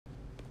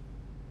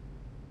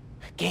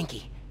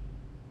Genki,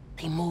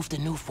 they moved the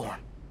new form.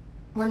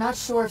 We're not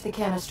sure if the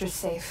canister's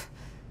safe.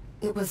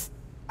 It was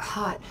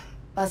hot,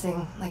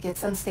 buzzing, like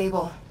it's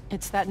unstable.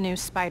 It's that new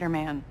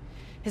Spider-Man.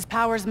 His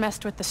powers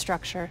messed with the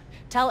structure.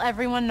 Tell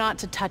everyone not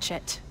to touch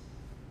it.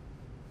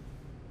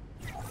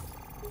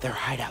 They're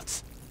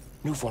hideouts.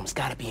 New form's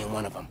gotta be in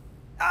one of them.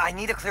 I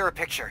need a clearer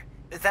picture.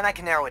 Then I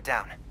can narrow it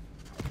down.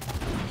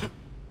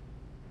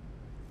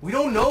 We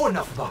don't know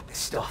enough about this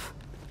stuff.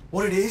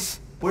 What it is,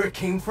 where it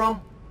came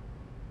from.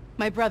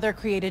 My brother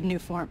created new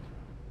form.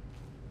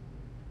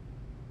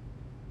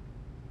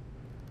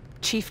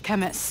 Chief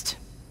chemist.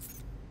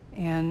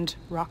 And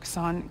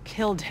Roxxon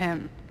killed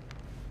him.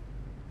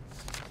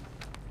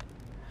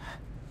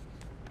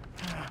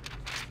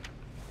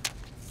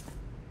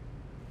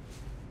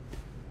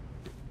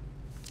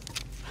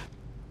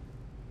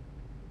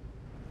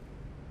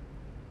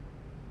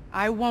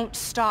 I won't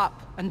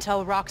stop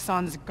until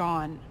Roxxon's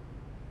gone.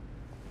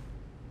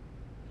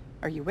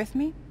 Are you with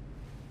me?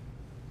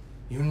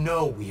 You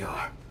know we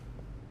are.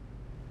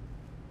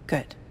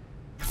 Good.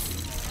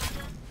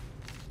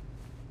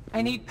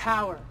 I need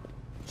power.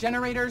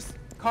 Generators,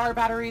 car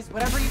batteries,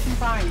 whatever you can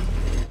find.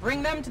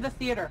 Bring them to the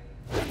theater.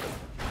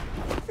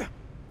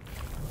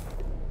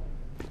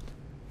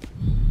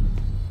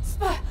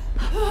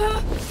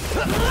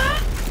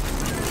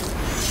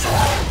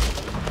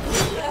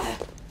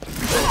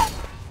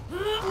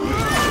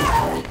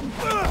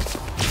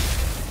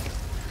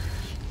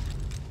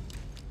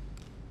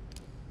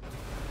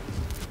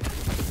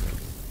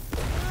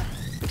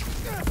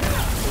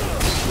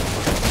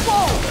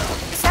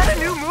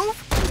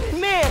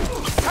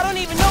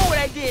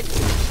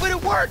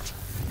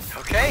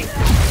 Okay,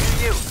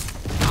 you.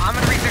 I'm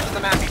gonna research the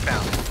map you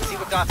found. See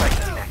what dots I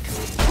can connect.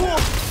 Cool.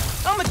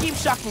 I'm gonna keep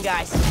shocking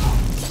guys.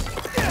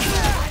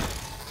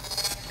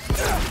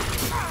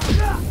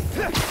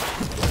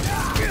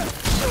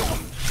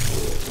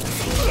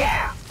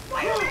 Yeah!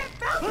 Spider-Man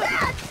found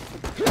that!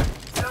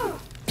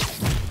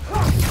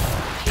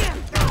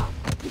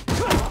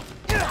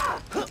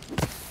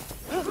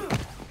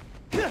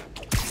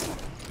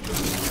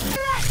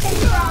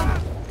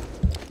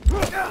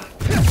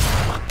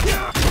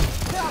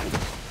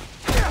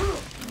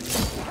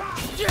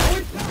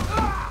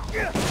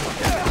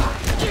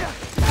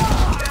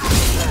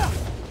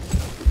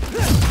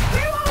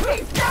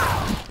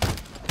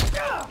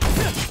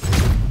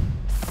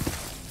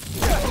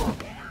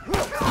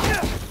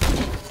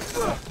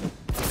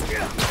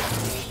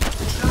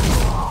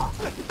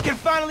 Can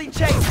finally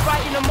check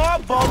fighting a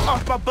mob ball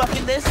off my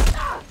bucket list.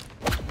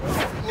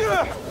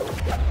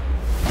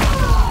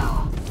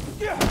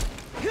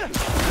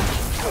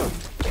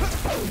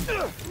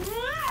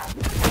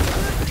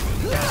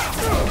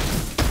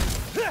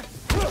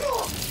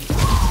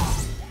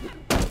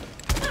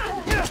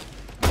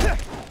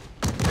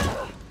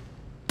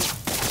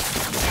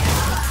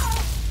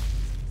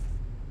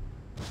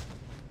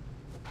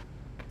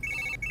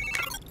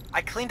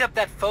 I cleaned up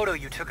that photo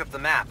you took of the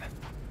map.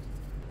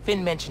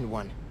 Finn mentioned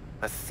one.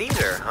 A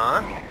theater,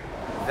 huh?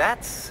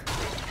 That's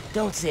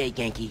Don't say it,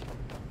 Genki.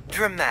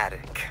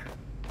 dramatic.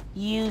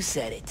 You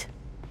said it.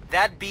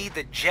 That'd be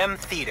the Gem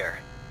Theater.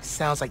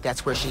 Sounds like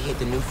that's where she hid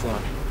the new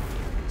form.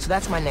 So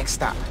that's my next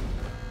stop.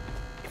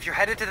 If you're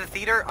headed to the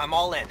theater, I'm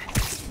all in.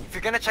 If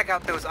you're gonna check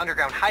out those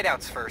underground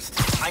hideouts first,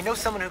 I know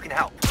someone who can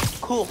help.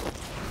 Cool.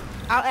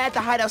 I'll add the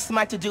hideouts to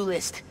my to-do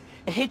list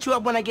and hit you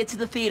up when I get to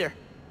the theater.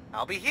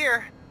 I'll be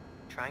here,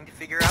 trying to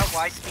figure out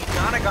why Speed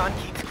Nonagon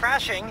keeps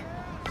crashing.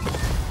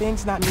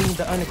 Finn's not meeting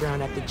the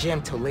underground at the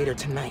gym till later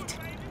tonight.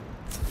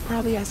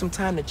 Probably has some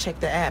time to check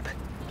the app,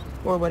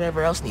 or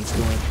whatever else needs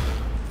doing.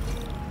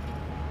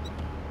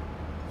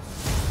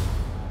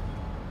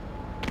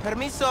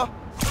 Permiso.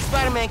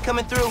 Spider-Man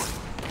coming through.